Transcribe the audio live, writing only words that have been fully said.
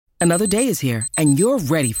Another day is here, and you're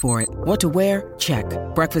ready for it. What to wear? Check.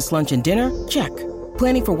 Breakfast, lunch, and dinner? Check.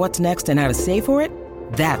 Planning for what's next and how to save for it?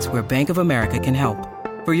 That's where Bank of America can help.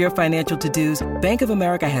 For your financial to-dos, Bank of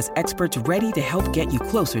America has experts ready to help get you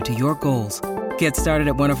closer to your goals. Get started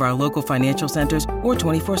at one of our local financial centers or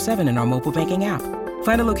 24/7 in our mobile banking app.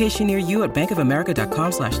 Find a location near you at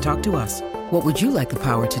bankofamerica.com/talktous. What would you like the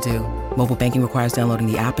power to do? Mobile banking requires downloading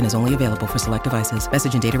the app and is only available for select devices.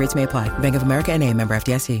 Message and data rates may apply. Bank of America N.A., member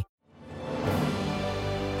FDIC.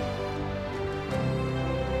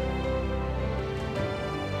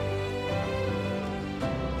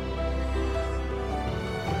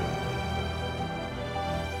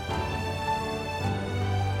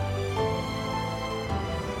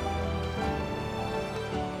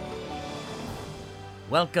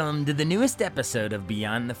 Welcome to the newest episode of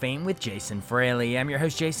Beyond the Fame with Jason Fraley. I'm your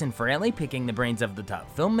host, Jason Fraley, picking the brains of the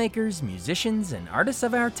top filmmakers, musicians, and artists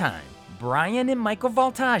of our time. Brian and Michael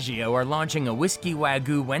Voltaggio are launching a Whiskey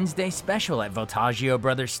Wagyu Wednesday special at Voltaggio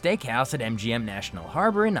Brothers Steakhouse at MGM National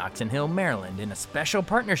Harbor in Oxon Hill, Maryland, in a special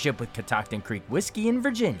partnership with Catoctin Creek Whiskey in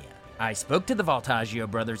Virginia. I spoke to the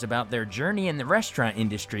Voltaggio brothers about their journey in the restaurant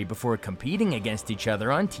industry before competing against each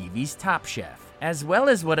other on TV's Top Chef, as well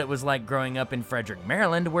as what it was like growing up in Frederick,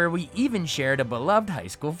 Maryland, where we even shared a beloved high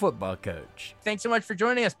school football coach. Thanks so much for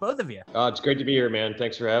joining us, both of you. It's great to be here, man.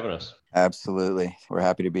 Thanks for having us. Absolutely. We're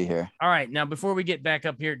happy to be here. All right. Now, before we get back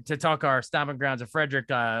up here to talk our stomping grounds of Frederick,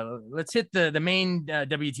 let's hit the main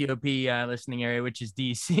WTOP listening area, which is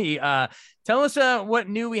DC. Tell us what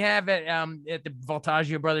new we have at the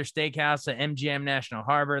Voltaggio Brothers Steakhouse at MGM National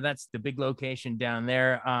Harbor. That's the big location down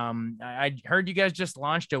there. I heard you guys just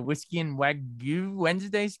launched a Whiskey and Wagyu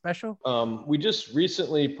Wednesday special. We just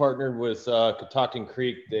recently partnered with Catoctin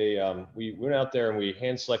Creek. We went out there and we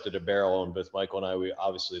hand selected a barrel, and both Michael and I, we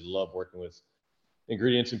obviously love working with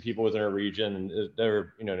ingredients and people within our region. And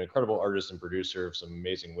they're, an incredible artist and producer of some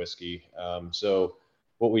amazing whiskey. So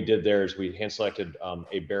what we did there is we hand selected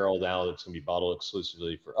a barrel now that's going to be bottled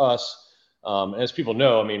exclusively for us. And as people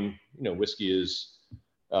know, whiskey is,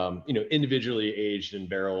 individually aged in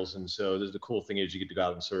barrels. And so the cool thing is you get to go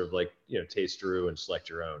out and sort of taste through and select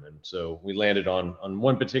your own. And so we landed on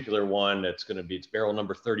one particular one that's going to be, it's barrel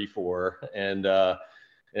number 34. And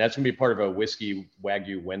that's going to be part of a Whiskey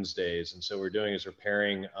Wagyu Wednesdays. And so what we're doing is we're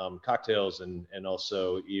pairing cocktails and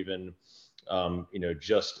also even,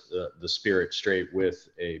 just the spirit straight with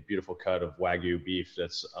a beautiful cut of Wagyu beef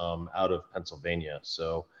that's out of Pennsylvania.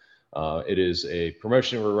 So it is a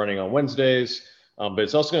promotion we're running on Wednesdays, but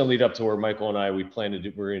it's also going to lead up to where Michael and I, we're going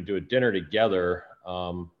to do a dinner together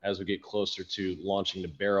as we get closer to launching the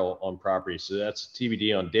barrel on property. So that's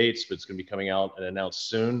TBD on dates, but it's going to be coming out and announced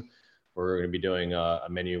soon. We're going to be doing a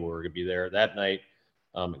menu where we're going to be there that night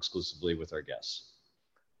exclusively with our guests.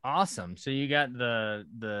 Awesome. So you got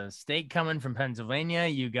the steak coming from Pennsylvania,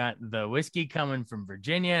 you got the whiskey coming from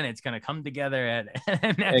Virginia, and it's going to come together at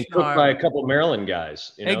and cooked by a couple Maryland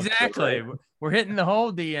guys. Exactly. So, we're hitting the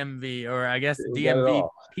whole DMV, or I guess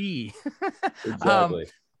DMVP. Exactly.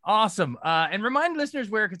 Awesome. And remind listeners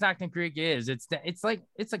where Catoctin Creek is. It's like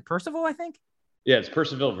Percival, I think. Yeah, it's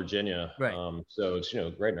Percival, Virginia. Right. So it's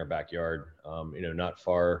right in our backyard. Not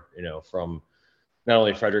far, from not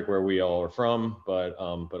only Frederick, where we all are from, but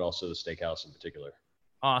also the steakhouse in particular.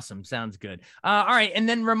 Awesome. Sounds good. All right. And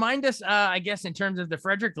then remind us, I guess, in terms of the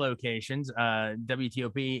Frederick locations,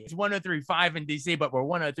 WTOP, it's 103.5 in DC, but we're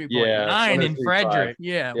 103.9 in Frederick.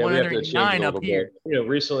 Yeah, 103.9 up here.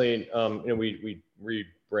 Recently, we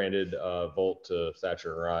rebranded Volt to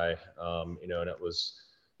Thatcher and Rye, and it was,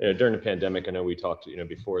 during the pandemic. I know we talked,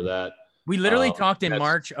 before that. We literally talked in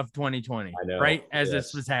March of 2020, I know, right? As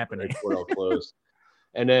this was happening. Before it all closed.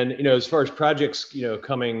 And then, as far as projects,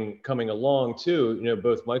 coming along too,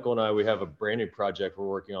 both Michael and I, we have a brand new project we're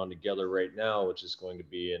working on together right now, which is going to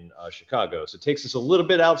be in Chicago. So it takes us a little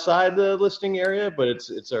bit outside the listing area, but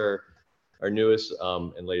it's our newest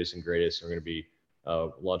and latest and greatest. And we're going to be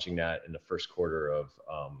launching that in the first quarter of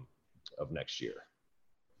next year.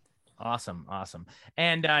 Awesome.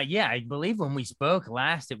 And I believe when we spoke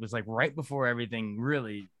last, it was like right before everything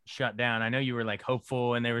really shut down. I know you were like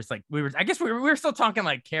hopeful, and there was like, we were still talking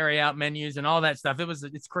like carry out menus and all that stuff.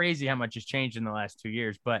 It's crazy how much has changed in the last 2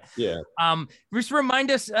 years, but yeah. Just remind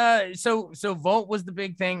us, so Volt was the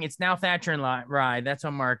big thing. It's now Thatcher and Rye. That's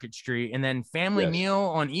on Market Street. And then Family Meal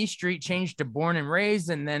on East Street changed to Born and Raised.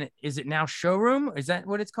 And then is it now Showroom? Is that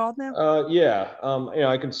what it's called now? Yeah.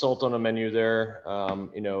 I consult on a menu there. I'm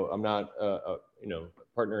not,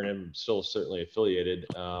 partner, and I'm still certainly affiliated.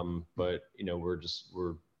 But we're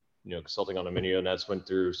consulting on a menu, and that's went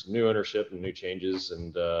through some new ownership and new changes,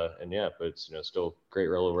 but it's still a great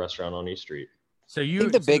little restaurant on East Street. I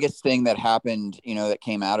think the biggest thing that happened, that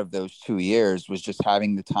came out of those 2 years was just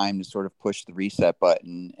having the time to sort of push the reset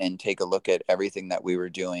button and take a look at everything that we were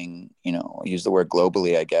doing, I'll use the word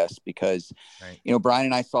globally, I guess, because, right. Brian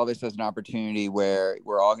and I saw this as an opportunity where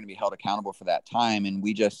we're all going to be held accountable for that time. And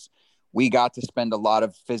we got to spend a lot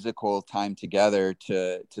of physical time together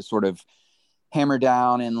to sort of hammer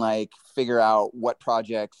down and like figure out what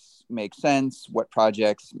projects make sense, what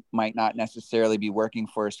projects might not necessarily be working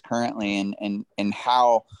for us currently, and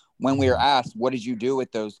how, when we were asked, what did you do with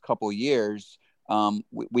those couple years?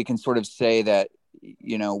 We can sort of say that,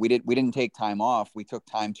 we didn't take time off. We took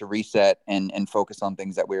time to reset and focus on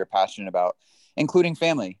things that we were passionate about, including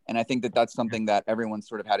family. And I think that that's something that everyone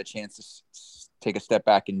sort of had a chance to take a step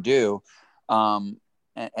back and do. And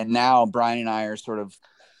now Brian and I are sort of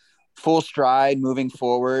full stride moving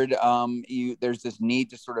forward. There's this need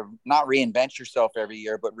to sort of not reinvent yourself every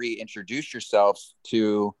year, but reintroduce yourself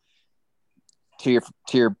to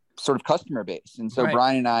your sort of customer base. And so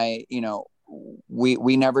Brian and I,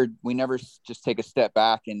 we never just take a step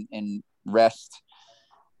back and rest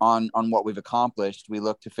on what we've accomplished. We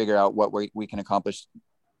look to figure out what we can accomplish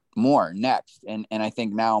more next. And I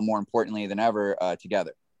think now more importantly than ever,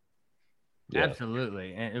 together. Yeah.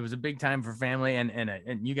 Absolutely. And it was a big time for family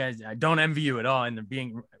and you guys, I don't envy you at all in the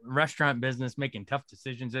being restaurant business, making tough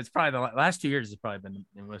decisions. It's probably the last 2 years has probably been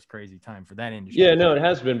the most crazy time for that industry. Yeah, no, it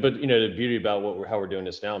has been. But, the beauty about how we're doing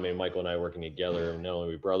this now, I mean, Michael and I working together, not only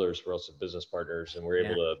are we brothers, we're also business partners, and we're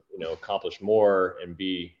able to, accomplish more and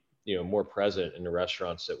be, more present in the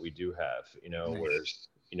restaurants that we do have, Nice. Whereas,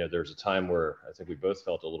 there's a time where I think we both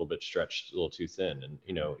felt a little bit stretched, a little too thin. And,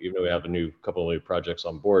 even though we have a couple of new projects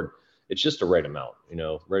on board, it's just the right amount,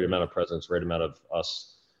 right amount of presence, right amount of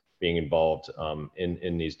us being involved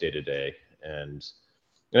in these day-to-day. And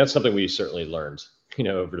that's something we certainly learned,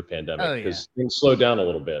 over the pandemic, because things slowed down a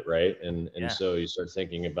little bit. Right. And so you start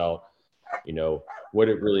thinking about, what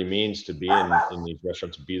it really means to be in these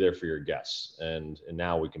restaurants, to be there for your guests. And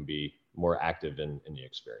now we can be more active in the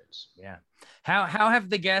experience. Yeah. How have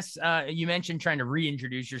the guests, you mentioned trying to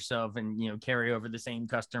reintroduce yourself and, carry over the same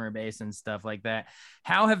customer base and stuff like that.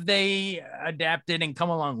 How have they adapted and come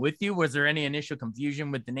along with you? Was there any initial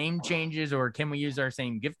confusion with the name changes, or can we use our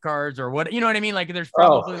same gift cards, or what, you know what I mean? Like there's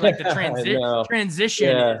probably like the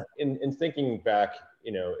transition. Yeah. In thinking back,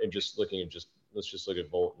 and just looking at let's just look at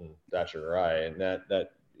Volt and Thatcher Rye, and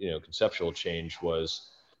that conceptual change was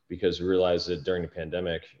because we realized that during the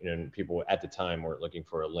pandemic, people at the time weren't looking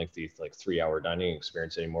for a lengthy, like 3-hour dining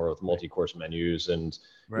experience anymore with multi-course menus. And,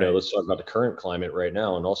 let's talk about the current climate right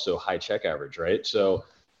now, and also high check average, right? So,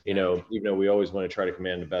 even though we always want to try to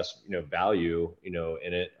command the best, value, in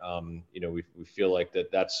it, we feel like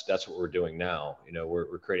that's what we're doing now.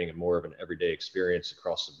 We're creating more of an everyday experience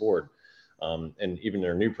across the board. And even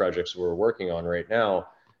our new projects we're working on right now,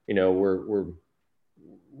 we're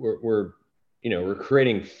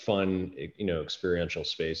creating fun, experiential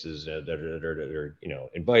spaces that are,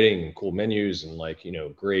 inviting and cool menus and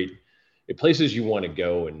great places you want to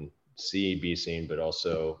go and be seen, but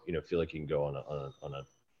also, feel like you can go on a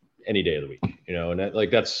any day of the week, and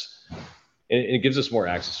it gives us more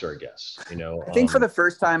access to our guests, I think for the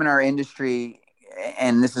first time in our industry,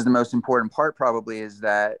 and this is the most important part probably, is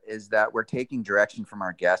that we're taking direction from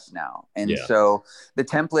our guests now. And so the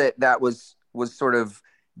template that was sort of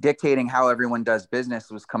dictating how everyone does business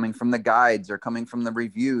was coming from the guides, or coming from the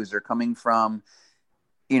reviews, or coming from,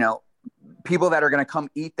 people that are going to come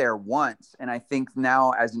eat there once. And I think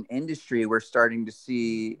now as an industry, we're starting to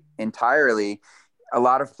see entirely a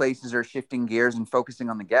lot of places are shifting gears and focusing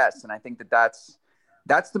on the guests. And I think that's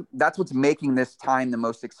what's making this time the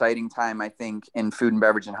most exciting time, I think, in food and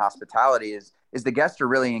beverage and hospitality is the guests are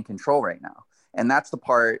really in control right now. And that's the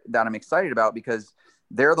part that I'm excited about, because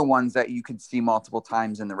they're the ones that you could see multiple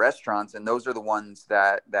times in the restaurants. And those are the ones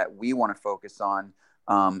that we want to focus on,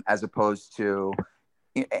 as opposed to,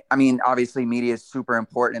 I mean, obviously media is super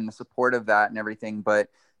important in the support of that and everything, but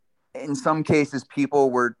in some cases, people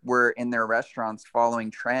were in their restaurants following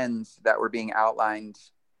trends that were being outlined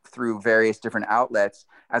through various different outlets,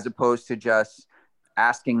 as opposed to just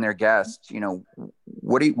asking their guests,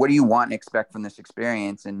 what do you want and expect from this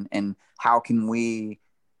experience? And how can we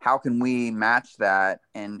match that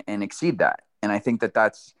and exceed that? And I think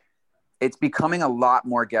it's becoming a lot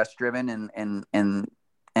more guest driven. And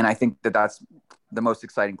I think that's the most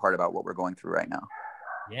exciting part about what we're going through right now.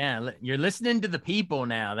 Yeah, you're listening to the people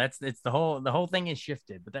now. It's the whole thing is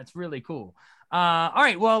shifted, but that's really cool. All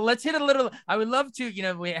right, well, let's hit a little. I would love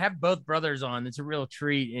to, we have both brothers on. It's a real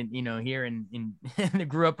treat, and here in I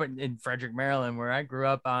grew up in Frederick, Maryland, where I grew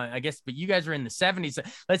up. I guess, but you guys were in the '70s. So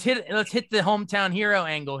let's hit the hometown hero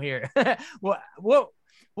angle here. What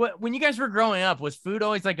when you guys were growing up, was food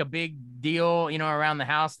always like a big deal, around the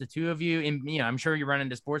house, the two of you? And I'm sure you run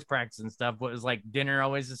into sports practice and stuff. What was like dinner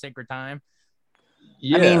always a sacred time?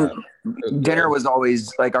 Yeah. I mean, dinner was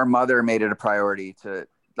always like, our mother made it a priority to,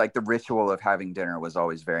 like, the ritual of having dinner was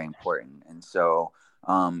always very important. And so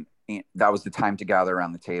that was the time to gather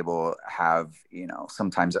around the table, have,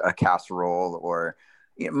 sometimes a casserole or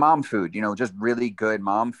mom food, just really good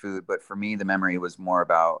mom food. But for me, the memory was more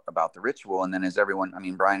about the ritual. And then as everyone, I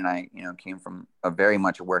mean, Brian and I, came from a very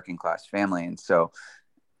much a working class family. And so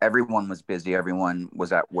everyone was busy. Everyone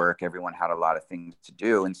was at work. Everyone had a lot of things to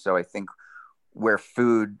do. And so I think where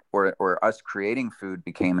food or us creating food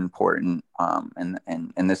became important.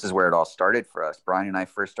 And this is where it all started for us. Brian and I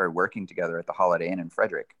first started working together at the Holiday Inn in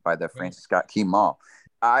Frederick by the Francis Scott Key Mall.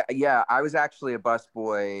 I was actually a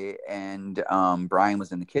busboy, and Brian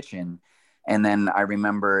was in the kitchen. And then I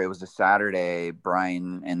remember it was a Saturday,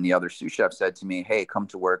 Brian and the other sous chef said to me, "Hey, come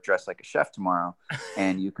to work dressed like a chef tomorrow,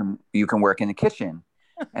 and you can work in the kitchen."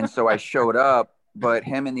 And so I showed up, but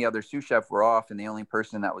him and the other sous chef were off, and the only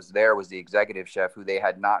person that was there was the executive chef, who they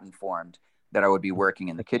had not informed that I would be working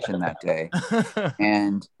in the kitchen that day.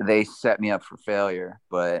 And they set me up for failure.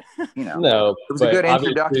 But no, it was a good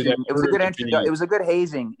introduction. It was a good introduction. It was a good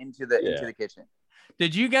hazing into the kitchen.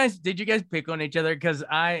 Did you guys pick on each other? Because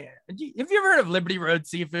have you ever heard of Liberty Road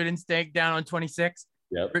Seafood and Steak down on 26?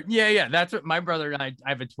 Yep. Yeah. That's what my brother and I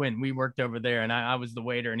have a twin. We worked over there, and I was the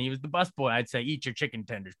waiter, and he was the busboy. I'd say, "Eat your chicken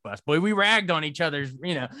tenders, busboy." We ragged on each other's,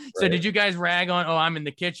 Right. So did you guys rag on, "Oh, I'm in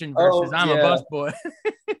the kitchen" versus "I'm a busboy"?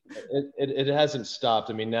 It hasn't stopped.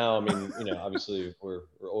 I mean, now, obviously we're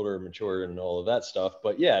older, mature, and all of that stuff.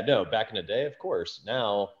 But yeah, no, back in the day, of course.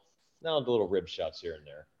 Now the little rib shots here and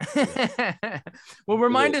there. Well,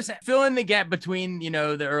 remind us, fill in the gap between,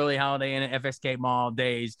 the early Holiday Inn and FSK Mall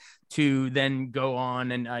days to then go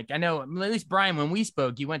on. And I know, at least Brian, when we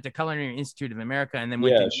spoke, you went to Culinary Institute of America and then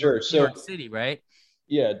went to New York City, right?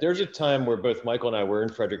 Yeah, there's a time where both Michael and I were in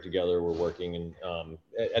Frederick together. We're working, and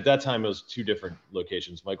at that time it was two different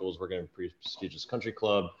locations. Michael was working at a prestigious country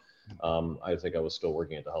club. I think I was still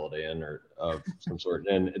working at the Holiday Inn or of some sort.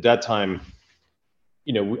 And at that time,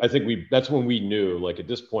 I think that's when we knew, like, at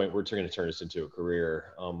this point, we're going to turn this into a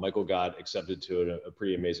career. Michael got accepted to a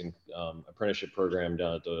pretty amazing apprenticeship program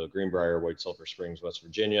down at the Greenbrier, White Sulphur Springs, West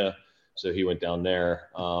Virginia. So he went down there.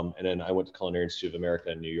 And then I went to Culinary Institute of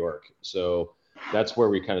America in New York. So that's where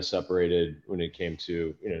we kind of separated when it came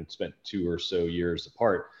to, spent 2 or so years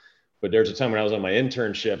apart. But there's a time when I was on my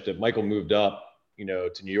internship that Michael moved up,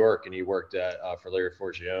 to New York, and he worked for Larry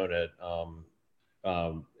Forgione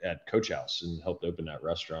at Coach House and helped open that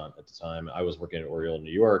restaurant at the time. I was working at Oriole in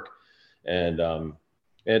New York, and after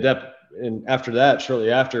that,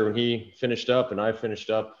 shortly after, when he finished up and I finished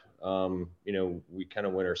up, we kind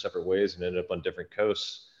of went our separate ways and ended up on different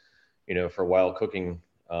coasts, for a while, cooking,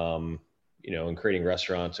 and creating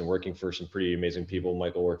restaurants and working for some pretty amazing people.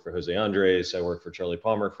 Michael worked for Jose Andres. I worked for Charlie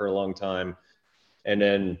Palmer for a long time, and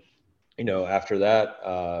then after that,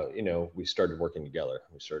 we started working together.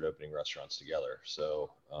 We started opening restaurants together.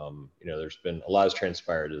 So, there's been a lot has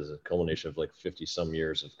transpired as a culmination of like 50 some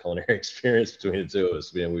years of culinary experience between the two of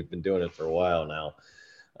us. We've been doing it for a while now.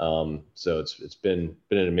 So it's been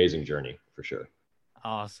an amazing journey for sure.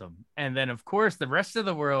 Awesome. And then, of course, the rest of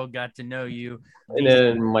the world got to know you. And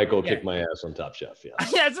then Michael kicked my ass on Top Chef. Yeah,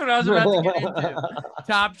 that's what I was about to get into.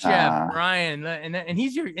 Top Chef, Brian, and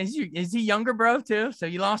is he younger bro too? So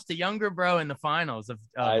you lost to younger bro in the finals of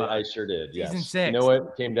I sure did. Yes. Season 6. You know what?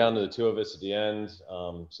 It came down to the two of us at the end.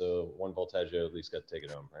 So one Voltaggio at least got to take it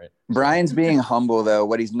home, right? Brian's being humble though.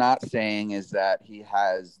 What he's not saying is that he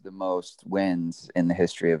has the most wins in the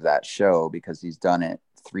history of that show, because he's done it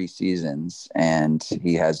 3 seasons and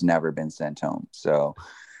he has never been sent home. So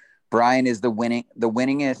Brian is the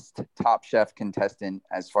winningest Top Chef contestant,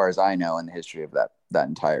 as far as I know, in the history of that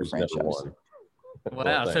entire franchise.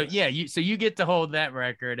 Wow. So yeah, you get to hold that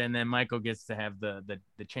record, and then Michael gets to have the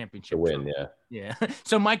championship. The win, yeah.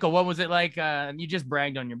 So Michael, what was it like? You just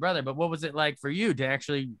bragged on your brother, but what was it like for you to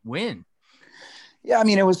actually win? Yeah, I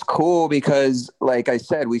mean, it was cool because, like I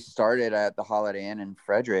said, we started at the Holiday Inn in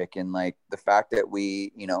Frederick, and like the fact that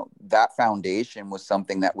we, that foundation was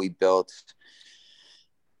something that we built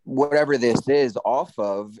whatever this is off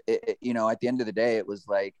of. At the end of the day, it was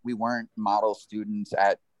like we weren't model students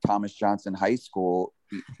at Thomas Johnson High School,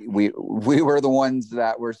 we were the ones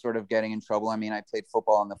that were sort of getting in trouble. I mean, I played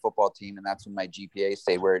football on the football team, and that's when my GPA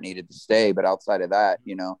stayed where it needed to stay. But outside of that,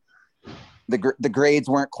 you know, the grades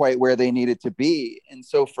weren't quite where they needed to be. And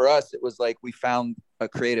so for us, it was like we found a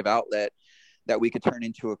creative outlet that we could turn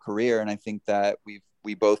into a career. And I think that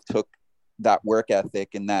we both took that work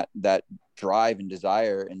ethic and that drive and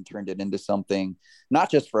desire and turned it into something,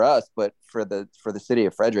 not just for us, but for the city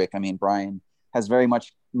of Frederick. I mean, Brian has very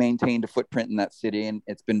much maintained a footprint in that city, and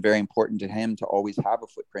it's been very important to him to always have a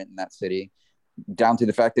footprint in that city, down to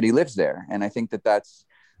the fact that he lives there. And I think that that's,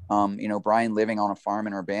 you know, Brian living on a farm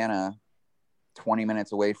in Urbana, 20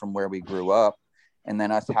 minutes away from where we grew up, and then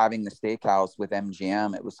us having the steakhouse with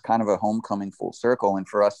MGM, it was kind of a homecoming full circle. And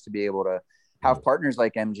for us to be able to have partners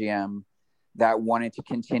like MGM that wanted to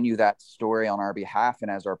continue that story on our behalf and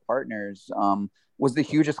as our partners, was the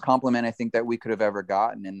hugest compliment I think that we could have ever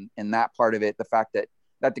gotten. And that part of it, the fact that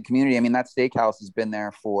the community, I mean, that steakhouse has been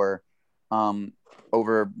there for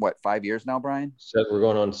over 5 years now, Brian? So we're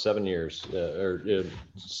going on 7 years, or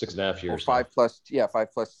 6.5 years. 5 plus.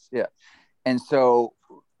 Yeah. And so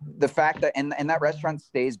the fact that, and that restaurant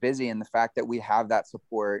stays busy, and the fact that we have that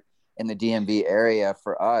support in the DMV area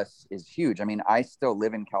for us is huge. I mean, I still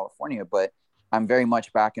live in California, but I'm very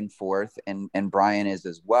much back and forth, and Brian is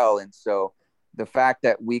as well. And so the fact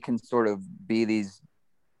that we can sort of be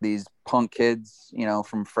these punk kids, you know,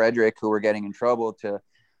 from Frederick who were getting in trouble to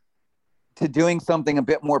doing something a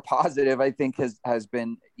bit more positive, I think has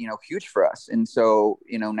been, you know, huge for us. And so,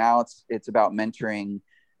 you know, now it's about mentoring.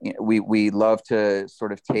 You know, we love to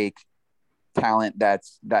sort of take talent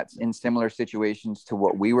that's in similar situations to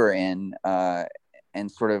what we were in, and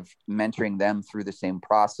sort of mentoring them through the same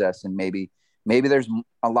process. And maybe there's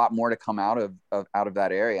a lot more to come out of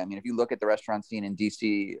that area. I mean, if you look at the restaurant scene in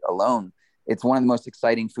DC alone, it's one of the most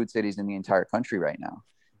exciting food cities in the entire country right now.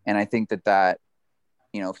 And I think that,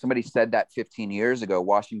 you know, if somebody said that 15 years ago,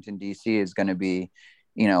 Washington, DC is going to be,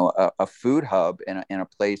 you know, a food hub and a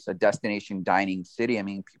place, a destination dining city. I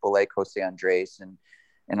mean, people like Jose Andres and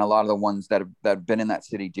a lot of the ones that have been in that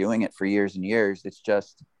city doing it for years and years.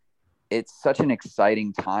 It's such an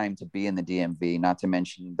exciting time to be in the DMV, not to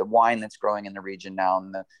mention the wine that's growing in the region now.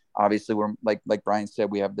 And obviously we're like Brian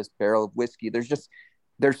said, we have this barrel of whiskey.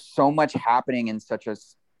 There's so much happening in such a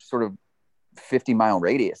sort of 50-mile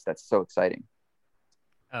radius. That's so exciting.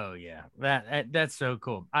 Oh yeah, that's so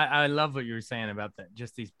cool. I love what you were saying about that.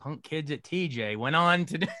 Just these punk kids at TJ went on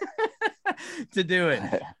to to do it.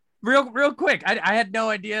 Real quick. I had no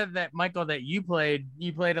idea that, Michael, that you played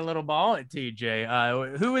a little ball at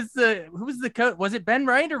TJ. Who was the coach? Was it Ben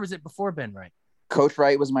Wright or was it before Ben Wright? Coach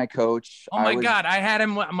Wright was my coach. Oh my God. I had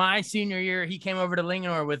him my senior year. He came over to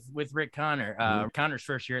Linganore with Rick Connor, Connor's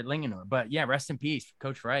first year at Linganore. But yeah, rest in peace,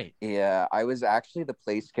 Coach Wright. Yeah, I was actually the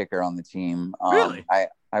place kicker on the team. Really?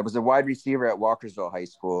 I was a wide receiver at Walkersville High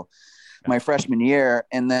School my freshman year.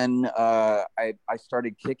 And then I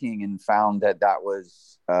started kicking and found that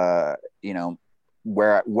was, you know,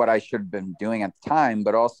 what I should have been doing at the time.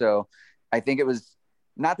 But also, I think it was,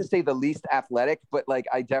 not to say the least athletic, but like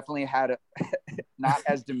I definitely had not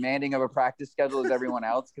as demanding of a practice schedule as everyone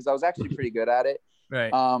else, because I was actually pretty good at it.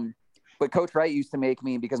 Right. But Coach Wright used to make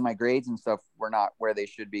me, because my grades and stuff were not where they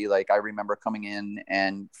should be. Like I remember coming in,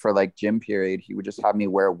 and for like gym period, he would just have me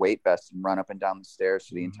wear a weight vest and run up and down the stairs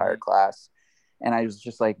for the entire class. And I was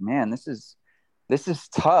just like, man, this is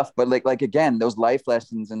tough. But like again, those life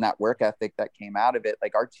lessons and that work ethic that came out of it,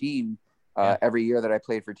 like our team, every year that I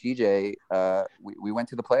played for TJ, we went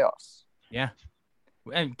to the playoffs. Yeah.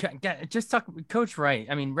 And just talk Coach Wright.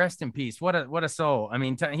 I mean, rest in peace. What a soul. I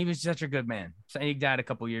mean, he was such a good man. So he died a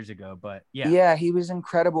couple years ago, but yeah, he was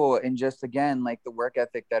incredible. And just, again, like the work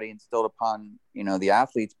ethic that he instilled upon, you know, the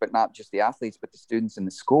athletes, but not just the athletes, but the students in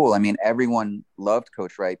the school. I mean, everyone loved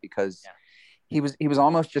Coach Wright because he was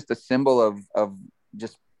almost just a symbol of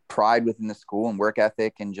just pride within the school and work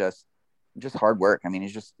ethic and just hard work. I mean,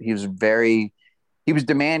 he was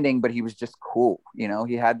demanding, but he was just cool. You know,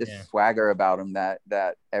 he had this swagger about him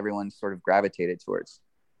that everyone sort of gravitated towards.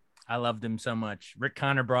 I loved him so much. Rick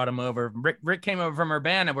Connor brought him over. Rick came over from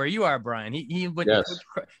Urbana, where you are, Brian. He went to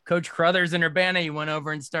Coach Crothers in Urbana. He went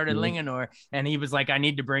over and started Linganore, and he was like, I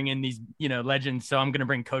need to bring in these, you know, legends. So I'm going to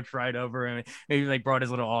bring Coach Wright over. And he like brought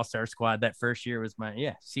his little all-star squad. That first year was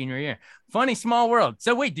my senior year. Funny small world.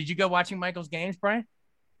 So wait, did you go watching Michael's games, Brian?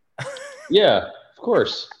 Yeah, of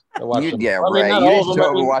course. I watched them. Yeah, right. You didn't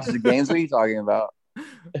show up and watch the games. What are you talking about?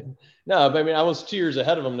 No, but I mean, I was 2 years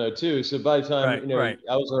ahead of them though too. So by the time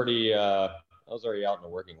I was already out in the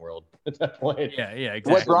working world at that point. Yeah,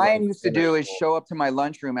 exactly. What Brian used to do is show up to my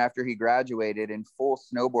lunchroom after he graduated in full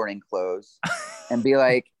snowboarding clothes and be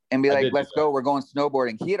like, let's go. We're going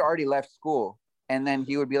snowboarding. He had already left school. And then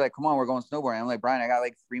he would be like, come on, we're going snowboarding. I'm like, Brian, I got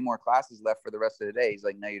like 3 more classes left for the rest of the day. He's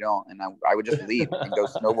like, no, you don't. And I would just leave and go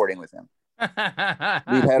snowboarding with him. We'd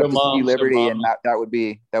head up to Ski Liberty, and that would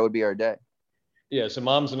be our day. Yeah. So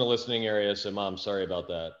mom's in the listening area. So mom, sorry about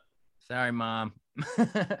that. Sorry, Mom.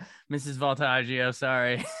 Mrs. Voltaggio,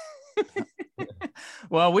 sorry.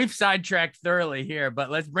 Well, we've sidetracked thoroughly here,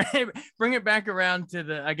 but let's bring it back around to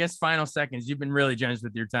the, I guess, final seconds. You've been really generous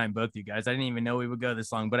with your time, both you guys. I didn't even know we would go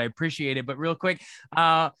this long, but I appreciate it. But real quick,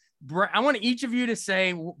 I want each of you to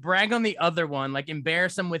say, brag on the other one, like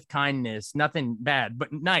embarrass them with kindness, nothing bad,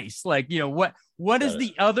 but nice. Like, what does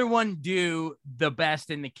the other one do the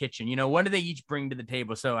best in the kitchen? What do they each bring to the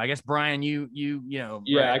table? So I guess, Brian,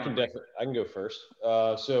 Yeah, I can go first.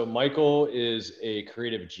 So Michael is a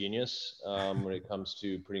creative genius when it comes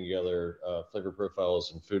to putting together flavor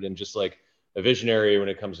profiles and food, and just like a visionary when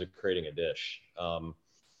it comes to creating a dish.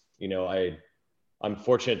 I'm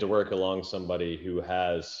fortunate to work along somebody who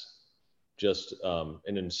has just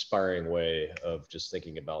an inspiring way of just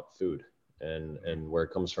thinking about food and where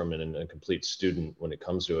it comes from, and a complete student when it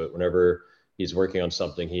comes to it. Whenever he's working on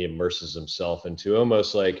something, he immerses himself into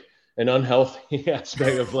almost like an unhealthy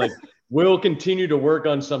aspect of like, we'll continue to work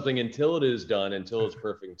on something until it is done, until it's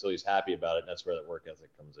perfect, until he's happy about it. And that's where that work ethic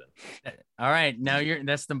comes in. All right. Now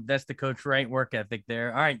that's the Coach Wright work ethic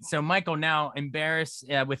there. All right. So Michael, now embarrass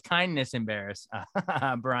with kindness, embarrass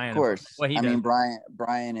Brian. Of course. Mean,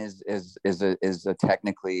 Brian is a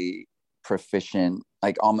technically proficient,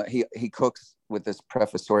 like he cooks with this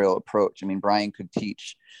professorial approach. I mean, Brian could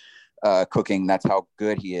teach cooking. That's how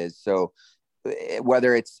good he is. So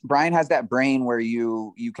whether it's, Brian has that brain where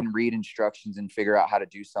you can read instructions and figure out how to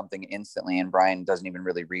do something instantly, and Brian doesn't even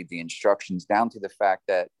really read the instructions, down to the fact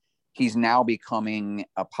that he's now becoming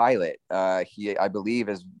a pilot. He, I believe,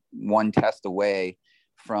 is one test away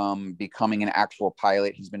from becoming an actual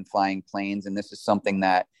pilot. He's been flying planes, and this is something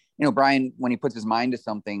that, Brian, when he puts his mind to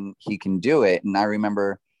something, he can do it. And I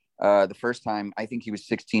remember the first time, I think he was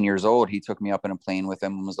 16 years old, he took me up in a plane with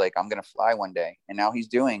him and was like, I'm going to fly one day. And now he's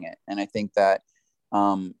doing it. And I think that,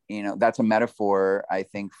 that's a metaphor, I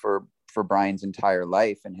think, for Brian's entire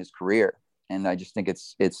life and his career. And I just think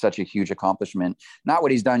it's such a huge accomplishment, not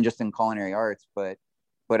what he's done just in culinary arts, but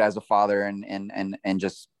as a father and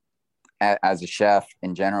just as a chef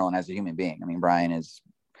in general, and as a human being. I mean, Brian is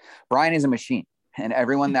a machine. And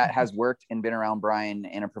everyone that has worked and been around Brian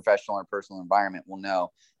in a professional or personal environment will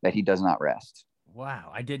know that he does not rest.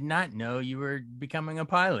 Wow. I did not know you were becoming a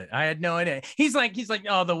pilot. I had no idea. He's like,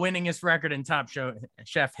 oh, the winningest record in Top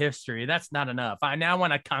Chef history. That's not enough. I now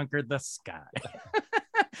want to conquer the sky.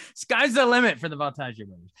 Sky's the limit for the Voltaggio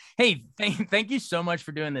brothers. Hey, thank you so much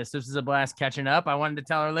for doing this. This is a blast catching up. I wanted to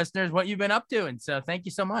tell our listeners what you've been up to. And so thank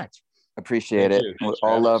you so much. Appreciate it.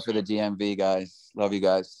 All love for the DMV, guys. Love you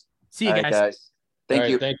guys. See you guys. Thank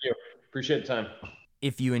you. Thank you. Appreciate the time.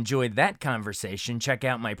 If you enjoyed that conversation, check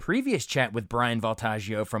out my previous chat with Brian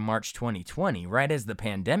Voltaggio from March 2020, right as the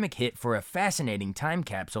pandemic hit, for a fascinating time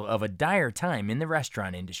capsule of a dire time in the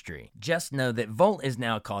restaurant industry. Just know that Volt is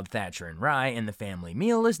now called Thatcher and Rye, and the family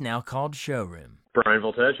meal is now called Showroom. Brian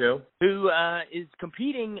Voltaggio, who is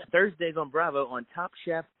competing Thursdays on Bravo on Top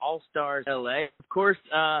Chef All-Stars LA. Of course,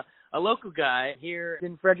 a local guy here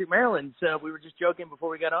in Frederick, Maryland. So we were just joking before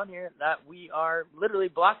we got on here that we are literally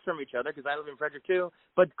blocks from each other, because I live in Frederick too,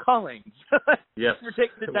 but calling. Yes, we're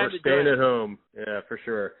taking the time we're staying at home. Yeah, for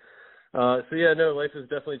sure. Life has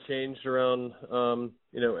definitely changed around,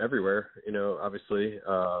 everywhere. Obviously,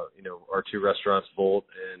 our 2 restaurants, Volt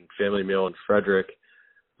and Family Meal in Frederick.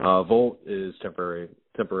 Volt is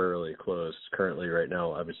temporarily closed currently right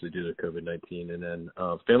now, obviously due to COVID-19. And then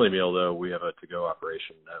Family Meal, though, we have a to-go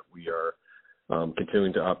operation that we are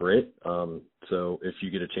continuing to operate. So if you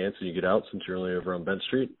get a chance and you get out, since you're only over on Bent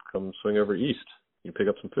Street, come swing over east. You pick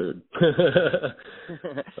up some food.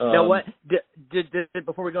 Now, what did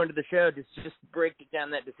before we go into the show, just break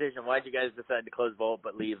down that decision. Why did you guys decide to close Volt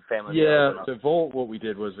but leave Family Meal? Yeah, so Volt, what we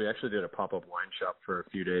did was we actually did a pop-up wine shop for a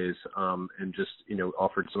few days, and just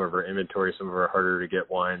offered some of our inventory, some of our harder to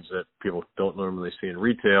get wines that people don't normally see in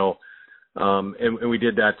retail, and we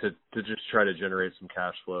did that to just try to generate some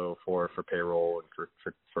cash flow for payroll and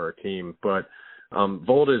for our team, but.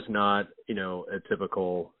 Volt is not, a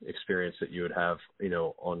typical experience that you would have,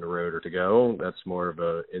 on the road or to go. That's more of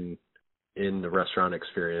a in the restaurant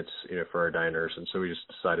experience, for our diners. And so we just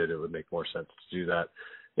decided it would make more sense to do that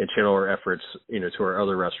and channel our efforts, to our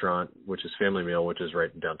other restaurant, which is Family Meal, which is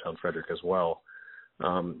right in downtown Frederick as well.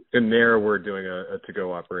 And there we're doing a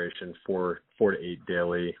to-go operation 4 to 8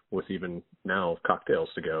 daily, with even now cocktails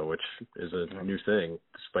to go, which is a new thing,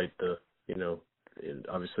 despite the,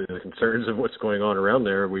 obviously the concerns of what's going on around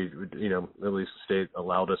there, we at least the state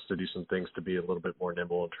allowed us to do some things to be a little bit more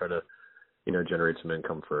nimble and try to, generate some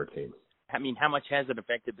income for our team. I mean, how much has it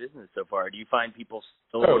affected business so far? Do you find people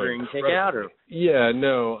still ordering takeout? Or? Yeah,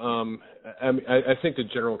 no. I think the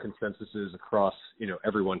general consensus is across,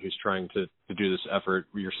 everyone who's trying to do this effort,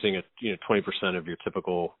 you're seeing 20% of your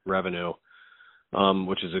typical revenue,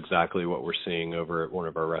 which is exactly what we're seeing over at one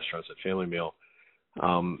of our restaurants at Family Meal.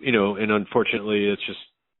 And unfortunately, it's just,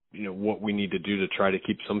 what we need to do to try to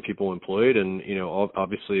keep some people employed and,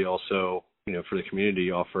 obviously also, for the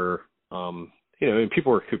community offer, and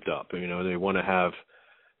people are cooped up, they want to have,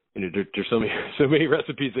 there's so many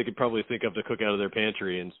recipes they could probably think of to cook out of their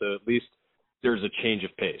pantry. And so at least there's a change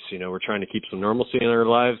of pace. We're trying to keep some normalcy in our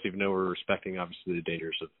lives, even though we're respecting obviously the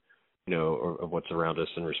dangers of, of what's around us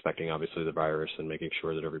and respecting obviously the virus and making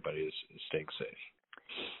sure that everybody is staying safe.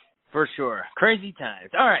 For sure. Crazy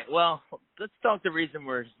times. All right. Well, let's talk. The reason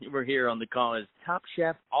we're here on the call is Top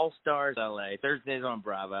Chef All-Stars LA, Thursdays on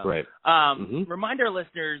Bravo. Right. Remind our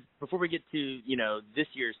listeners, before we get to, this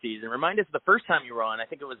year's season, remind us the first time you were on. I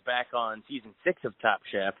think it was back on season 6 of Top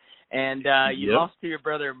Chef. And you lost to your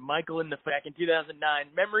brother Michael in the back in 2009.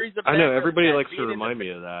 Memories of that? I know. Everybody likes to remind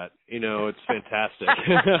me of that. It's fantastic.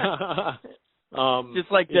 Just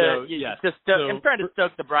like I'm trying to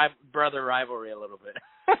stoke the brother rivalry a little bit.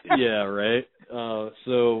 Yeah, right.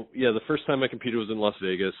 The first time I competed was in Las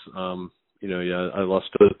Vegas. I lost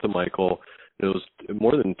to Michael. It was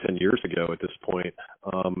more than 10 years ago at this point.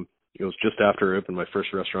 It was just after I opened my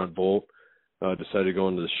first restaurant, Volt. Decided to go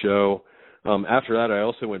into the show. After that, I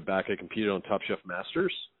also went back. I competed on Top Chef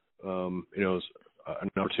Masters. It was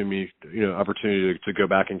an opportunity to go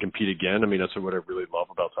back and compete again. I mean, that's what I really love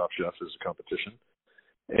about Top Chef is the competition.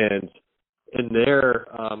 And there,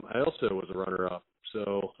 I also was a runner-up.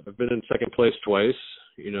 So I've been in second place twice,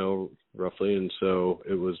 roughly. And so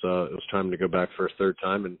it was time to go back for a third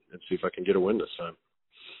time and see if I can get a win this time.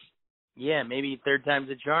 Yeah, maybe third time's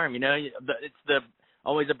a charm. It's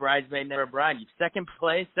always a bridesmaid, never a bride. Second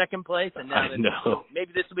place, and now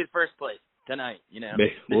maybe this will be the first place tonight.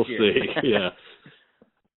 We'll see. Yeah.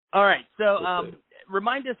 All right. So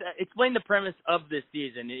remind us, explain the premise of this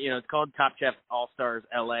season. It's called Top Chef All-Stars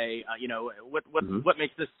LA. What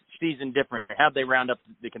makes this season different? How'd they round up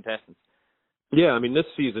the contestants? Yeah, I mean, this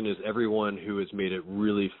season is everyone who has made it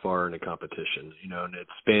really far in a competition, and it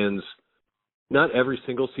spans not every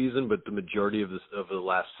single season, but the majority of the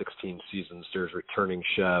last 16 seasons. There's returning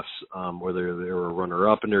chefs, whether they were a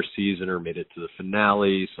runner-up in their season or made it to the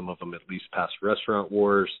finale. Some of them at least past Restaurant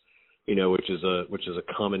Wars, which is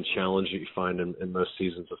a common challenge that you find in most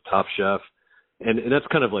seasons of Top Chef, and that's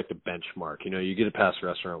kind of like the benchmark. You get it past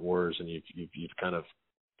Restaurant Wars, and you've kind of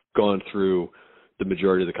gone through the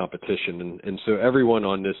majority of the competition, and so everyone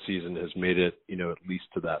on this season has made it, at least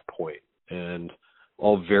to that point, and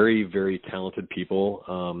all very, very talented people.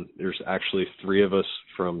 There's actually 3 of us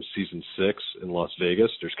from season 6 in Las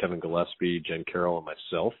Vegas. There's Kevin Gillespie, Jen Carroll, and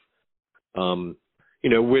myself.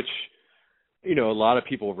 Which a lot of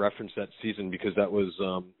people reference that season because that was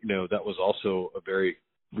that was also a very,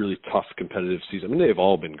 really tough competitive season. I mean, they've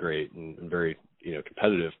all been great and very,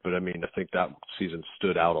 competitive, but I mean, I think that season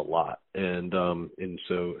stood out a lot. And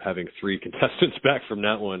so having 3 contestants back from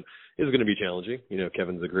that one is going to be challenging.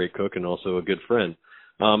 Kevin's a great cook and also a good friend.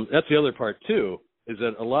 That's the other part too, is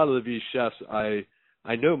that a lot of these chefs, I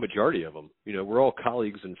know majority of them, we're all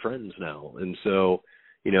colleagues and friends now. And so,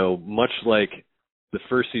 much like the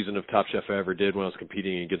first season of Top Chef I ever did when I was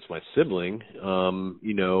competing against my sibling,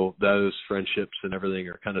 those friendships and everything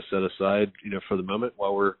are kind of set aside, for the moment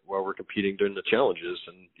while we're competing during the challenges,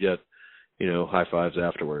 and yet, high fives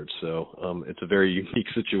afterwards. So it's a very unique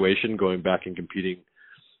situation going back and competing,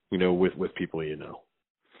 with people.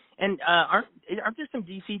 And aren't there some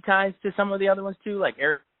DC ties to some of the other ones too? Like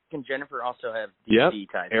Eric and Jennifer also have DC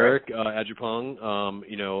ties. Eric right? Ajupong,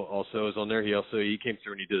 also is on there. He came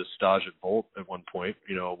through and he did a stage at Volt at one point,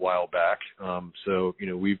 a while back. So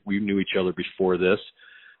we knew each other before this.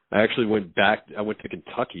 I actually went to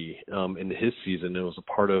Kentucky in his season, and it was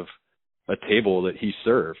a part of a table that he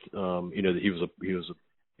served. That he was a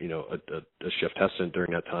chef testant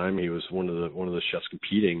during that time. He was one of the chefs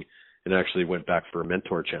competing, and actually went back for a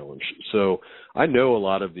mentor challenge. So I know a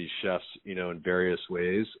lot of these chefs, in various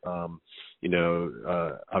ways.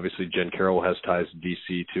 Obviously Jen Carroll has ties to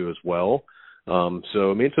DC too as well. So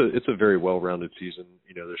I mean, it's a very well-rounded season.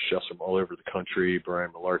 There's chefs from all over the country.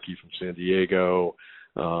 Brian Malarkey from San Diego.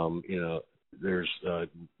 There's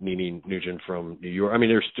Nene Nugent from New York. I mean,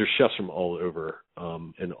 there's chefs from all over,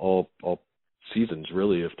 and all seasons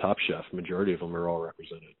really of Top Chef. Majority of them are all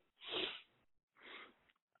represented.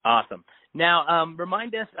 Awesome. Now,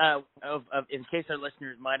 remind us of in case our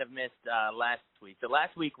listeners might have missed last week. So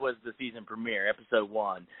last week was the season premiere, episode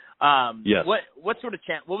 1. Yes. What sort of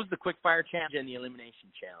what was the quickfire challenge and the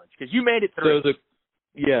elimination challenge? Because you made it through.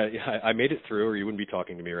 I made it through, or you wouldn't be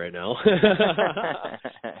talking to me right now.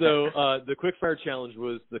 So the quickfire challenge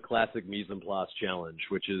was the classic mise en place challenge,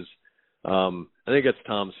 which is I think it's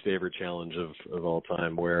Tom's favorite challenge of all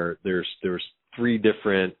time, where there's 3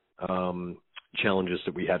 different challenges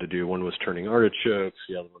that we had to do. One was turning artichokes,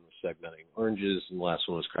 the other one was segmenting oranges, and the last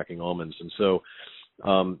one was cracking almonds. And so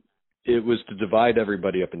it was to divide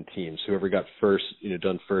everybody up in teams. Whoever got first,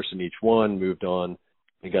 done first in each one, moved on.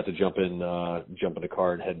 They got to jump in the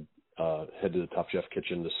car and head to the Top Chef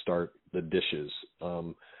kitchen to start the dishes.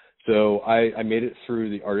 So I made it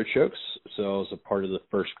through the artichokes. So I was a part of the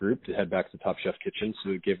first group to head back to the Top Chef kitchen.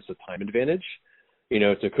 So it gave us a time advantage,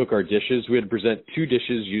 to cook our dishes. We had to present 2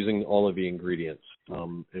 dishes using all of the ingredients.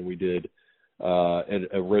 And we did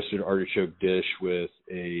a roasted artichoke dish with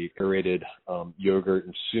a aerated yogurt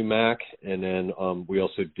and sumac. And then we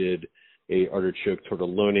also did a artichoke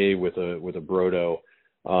tortelloni with a brodo.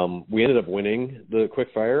 We ended up winning the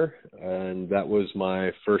quickfire, and that was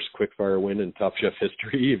my first quickfire win in Top Chef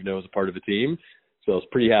history, even though I was a part of a team. So I was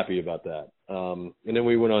pretty happy about that. And then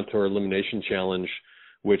we went on to our elimination challenge,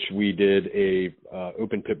 which we did a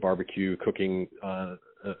open pit barbecue, cooking a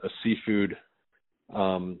seafood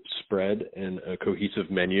spread and a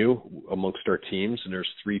cohesive menu amongst our teams. And there's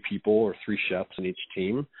 3 people or 3 chefs in each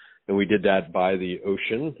team. And we did that by the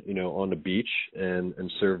ocean, on the beach,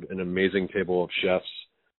 and served an amazing table of chefs,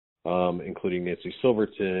 including Nancy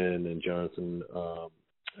Silverton and Jonathan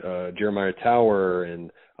Jeremiah Tower,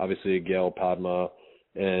 and obviously Gail Padma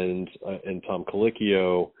and Tom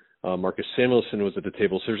Colicchio. Marcus Samuelson was at the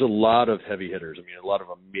table. So there's a lot of heavy hitters. A lot of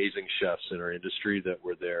amazing chefs in our industry that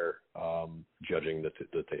were there judging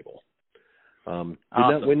the table. Awesome.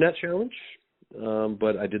 Did not win that challenge,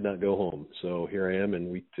 but I did not go home. So here I am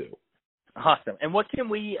in week 2. Awesome. And what can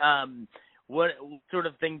we what sort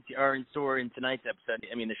of things are in store in tonight's episode?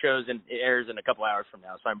 The show's it airs in a couple hours from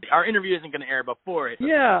now, so our interview isn't going to air before it.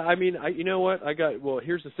 Yeah, you know what?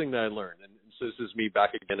 Here's the thing that I learned, and so this is me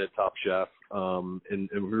back again at Top Chef, and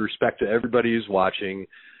with respect to everybody who's watching,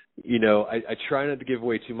 I try not to give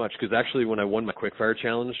away too much, because actually when I won my quickfire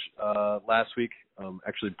challenge last week,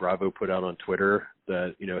 actually Bravo put out on Twitter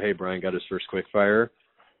that, hey, Brian got his first quickfire.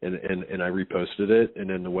 And I reposted it, and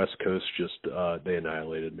then the West Coast just they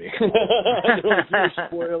annihilated me.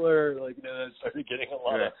 Spoiler, I started getting a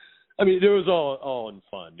lot of. It was all in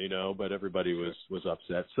fun, but everybody was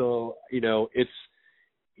upset. So it's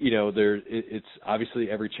obviously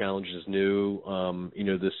every challenge is new.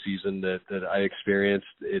 This season that I experienced,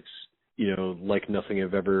 it's like nothing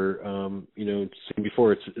I've ever seen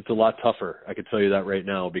before. It's a lot tougher. I can tell you that right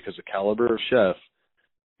now, because the caliber of chef,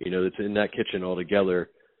 that's in that kitchen all together.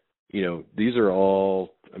 These are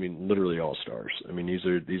all, literally all stars.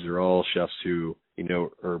 These are all chefs who,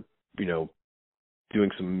 are, doing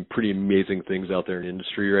some pretty amazing things out there in the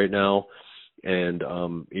industry right now, and,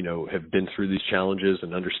 have been through these challenges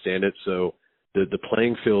and understand it. So the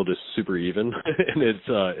playing field is super even, and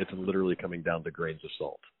it's literally coming down to grains of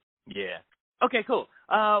salt. Yeah. Okay, cool.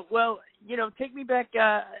 Well, take me back.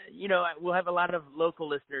 We'll have a lot of local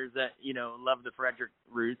listeners that love the Frederick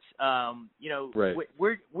roots. Right.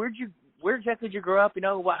 Where exactly did you grow up?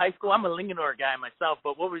 What high school? I'm a Linganore guy myself,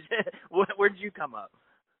 but where did you come up?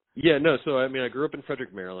 Yeah, no. So I grew up in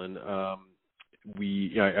Frederick, Maryland.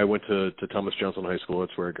 I went to Thomas Johnson High School.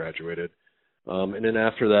 That's where I graduated. And then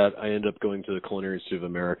after that, I ended up going to the Culinary Institute of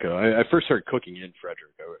America. I first started cooking in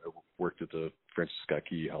Frederick. I worked at the Francis Scott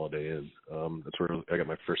Key Holiday Inn. That's where I got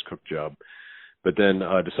my first cook job. But then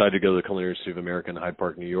I decided to go to the Culinary Institute of America in Hyde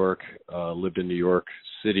Park, New York. Lived in New York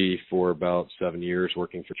City for about 7 years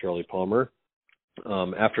working for Charlie Palmer.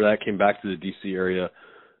 After that, came back to the D.C. area,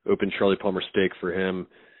 opened Charlie Palmer Steak for him.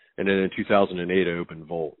 And then in 2008, I opened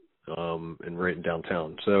Volt. And right in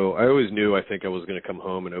downtown. So I always knew, I think I was going to come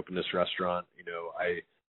home and open this restaurant. I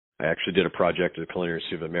actually did a project at the Culinary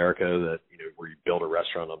Institute of America that, where you build a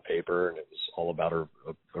restaurant on paper, and it was all about a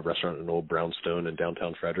restaurant in Old Brownstone in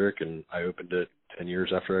downtown Frederick. And I opened it 10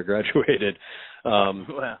 years after I graduated.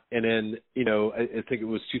 Wow. And then, I think it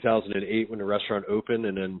was 2008 when the restaurant opened.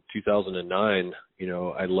 And then 2009,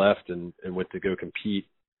 I left and went to go compete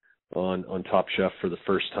on Top Chef for the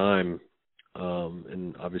first time.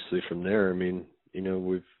 And obviously from there,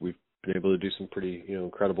 we've been able to do some pretty,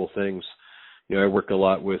 incredible things. I work a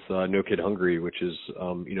lot with No Kid Hungry, which is,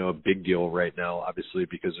 a big deal right now, obviously,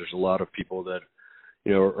 because there's a lot of people that,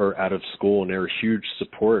 are out of school, and they're a huge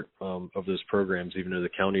support of those programs, even though the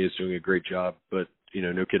county is doing a great job. But,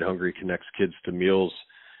 No Kid Hungry connects kids to meals,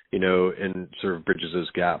 and sort of bridges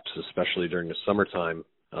those gaps, especially during the summertime.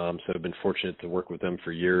 So I've been fortunate to work with them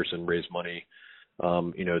for years and raise money,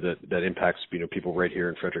 that impacts, people right here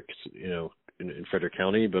in Frederick, in Frederick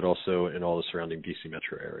County, but also in all the surrounding DC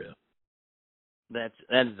metro area. That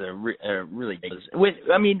is a really big.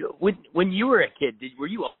 When you were a kid, were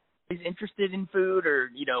you always interested in food, or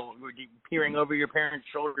were you peering over your parents'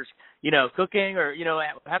 shoulders, cooking, or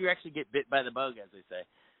how do you actually get bit by the bug, as they say?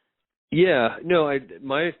 Yeah, no,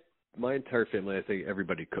 my entire family, I think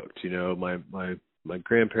everybody cooked. My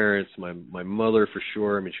grandparents, my mother for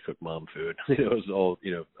sure. I mean, she cooked mom food. It was all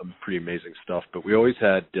pretty amazing stuff. But we always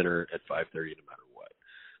had dinner at 5:30, no matter what.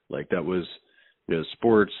 Like that was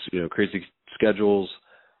sports, crazy schedules.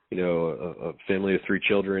 A family of 3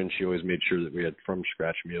 children. She always made sure that we had from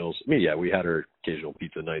scratch meals. I mean, yeah, we had our occasional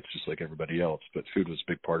pizza nights just like everybody else, but food was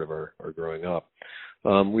a big part of our growing up.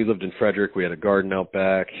 We lived in Frederick. We had a garden out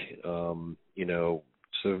back.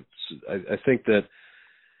 So I think that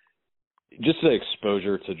just the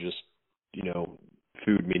exposure to just,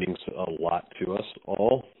 food meaning a lot to us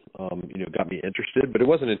all, got me interested. But it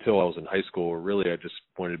wasn't until I was in high school where really I just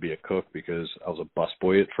wanted to be a cook, because I was a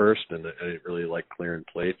busboy at first and I didn't really like clearing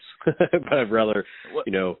plates. But I'd rather,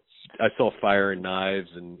 I saw fire and knives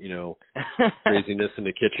and, craziness in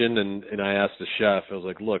the kitchen. And I asked the chef, I was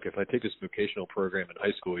like, look, if I take this vocational program in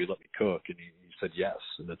high school, you let me cook? And he said yes.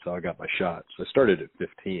 And that's how I got my shot. So I started at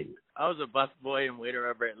 15. I was a busboy and waiter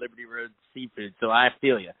over at Liberty Road Seafood, so I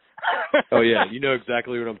feel you. Oh, yeah. You know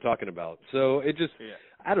exactly what I'm talking about. So it just,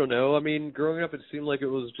 I don't know. I mean, growing up, it seemed like it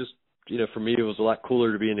was just, for me, it was a lot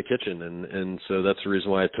cooler to be in the kitchen. And so that's the reason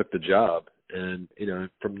why I took the job. And,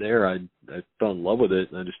 from there, I fell in love with it,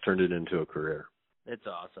 and I just turned it into a career. That's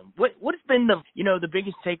awesome. What's been the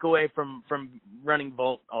biggest takeaway from running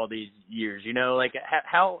Volt all these years? Like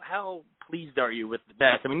how pleased are you with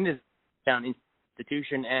that? I mean, this is down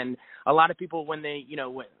institution, and a lot of people when they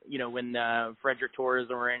when Frederick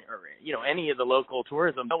Tourism or any of the local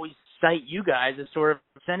tourism always cite you guys as sort of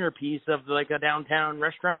centerpiece of like a downtown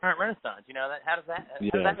restaurant renaissance. How does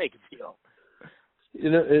that make you feel?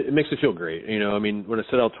 It makes me feel great. I mean, when I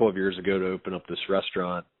set out 12 years ago to open up this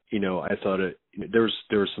restaurant, I thought there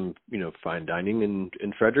was some, fine dining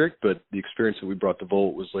in Frederick, but the experience that we brought to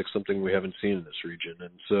Volt was like something we haven't seen in this region.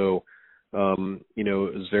 And so, it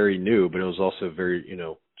was very new, but it was also very,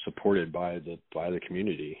 supported by the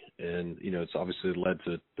community. And, it's obviously led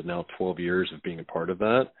to the now 12 years of being a part of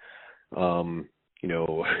that.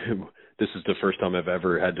 This is the first time I've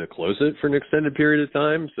ever had to close it for an extended period of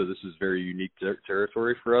time. So this is very unique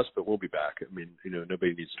territory for us, but we'll be back. I mean,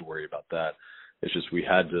 nobody needs to worry about that. It's just we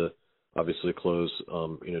had to obviously close,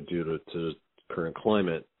 due to current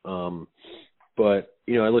climate. But,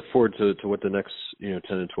 I look forward to what the next, 10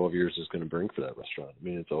 and 12 years is going to bring for that restaurant. I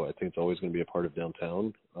mean, I think it's always going to be a part of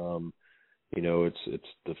downtown. It's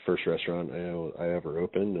the first restaurant I ever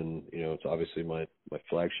opened, and, it's obviously my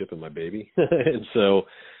flagship and my baby. And so,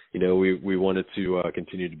 we wanted to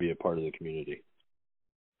continue to be a part of the community.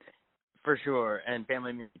 For sure, and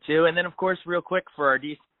family too. And then, of course, real quick for our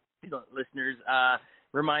DC listeners,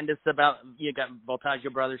 remind us about, you got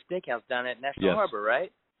Voltaggio Brothers Steakhouse down at National Harbor,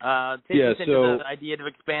 right? Take us into the idea to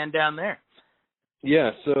expand down there.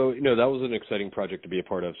 Yeah, so that was an exciting project to be a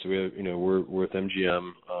part of. So we have, we're with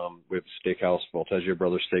MGM. We have a steakhouse, Voltaggio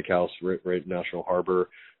Brothers Steakhouse, right in National Harbor.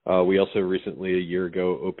 We also recently, a year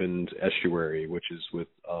ago, opened Estuary, which is with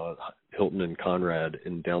Hilton and Conrad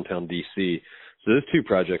in downtown DC. So those 2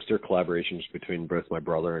 projects, they're collaborations between both my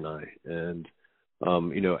brother and I. And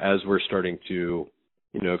as we're starting to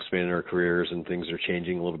expand our careers and things are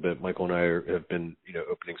changing a little bit, Michael and I have been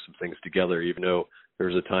opening some things together. Even though there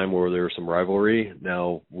was a time where there was some rivalry,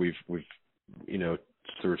 now we've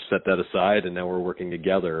sort of set that aside, and now we're working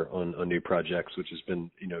together on new projects, which has been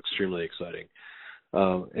extremely exciting.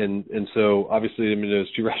 And so obviously,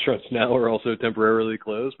 those 2 restaurants now are also temporarily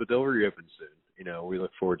closed, but they'll reopen soon. We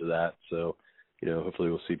look forward to that. So hopefully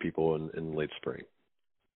we'll see people in late spring.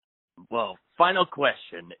 Well, final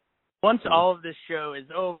question. Once all of this show is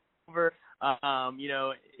over,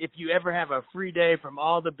 if you ever have a free day from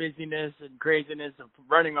all the busyness and craziness of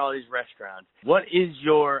running all these restaurants, what is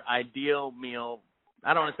your ideal meal?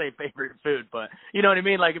 I don't want to say favorite food, but you know what I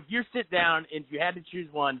mean? Like if you sit down and you had to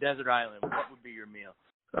choose one, desert island, what would be your meal?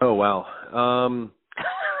 Oh, wow.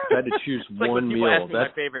 I had to choose one meal. That's my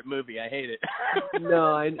favorite movie. I hate it.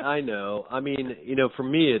 No, I know. I mean, for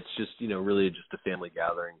me, it's just, really just a family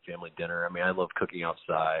gathering, family dinner. I mean, I love cooking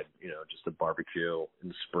outside. Just a barbecue in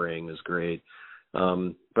the spring is great.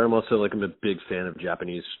 But I'm also I'm a big fan of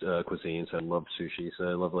Japanese cuisine, so I love sushi. So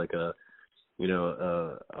I love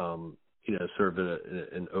sort of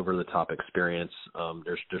an over the top experience.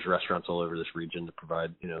 There's restaurants all over this region that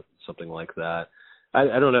provide, something like that.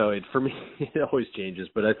 I don't know. For me, it always changes,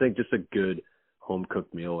 but I think just a good home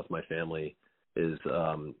cooked meal with my family is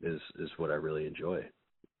what I really enjoy.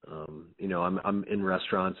 I'm in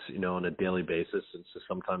restaurants, on a daily basis, and so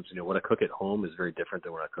sometimes, what I cook at home is very different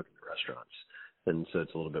than what I cook in the restaurants, and so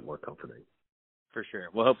it's a little bit more comforting. For sure.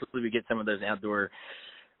 Well, hopefully we get some of those outdoor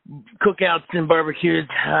cookouts and barbecues.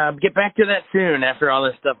 Get back to that soon after all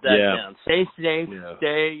this stuff dies down. Stay safe. Yeah.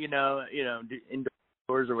 Stay,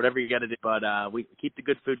 indoors or whatever you got to do. But we keep the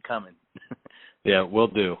good food coming. Yeah, we'll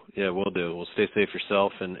do. We'll stay safe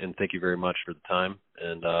yourself, and thank you very much for the time.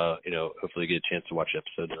 And, hopefully you get a chance to watch the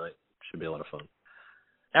episode tonight. Should be a lot of fun.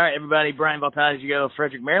 All right, everybody. Brian Voltaggio,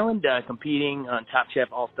 Frederick, Maryland, competing on Top Chef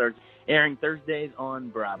All-Stars, airing Thursdays on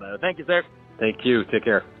Bravo. Thank you, sir. Thank you. Take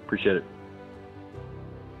care. Appreciate it.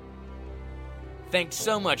 Thanks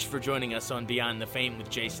so much for joining us on Beyond the Fame with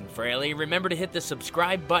Jason Fraley. Remember to hit the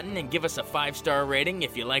subscribe button and give us a 5-star rating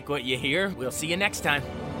if you like what you hear. We'll see you next time.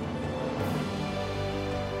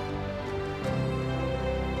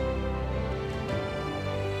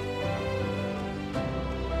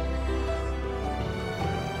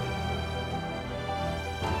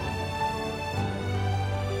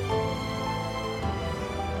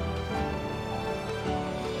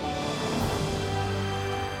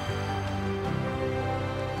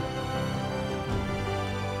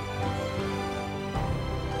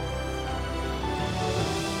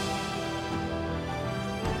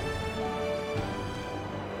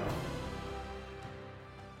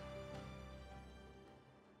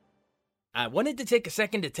 I wanted to take a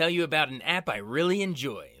second to tell you about an app I really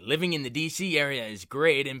enjoy. Living in the DC area is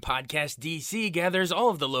great, and Podcast DC gathers all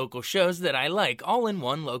of the local shows that I like all in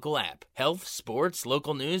one local app. Health, sports,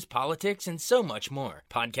 local news, politics, and so much more.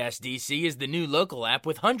 Podcast DC is the new local app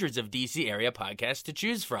with hundreds of DC area podcasts to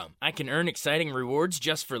choose from. I can earn exciting rewards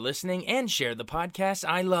just for listening and share the podcasts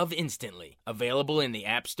I love instantly. Available in the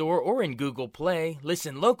App Store or in Google Play,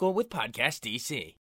 listen local with Podcast DC.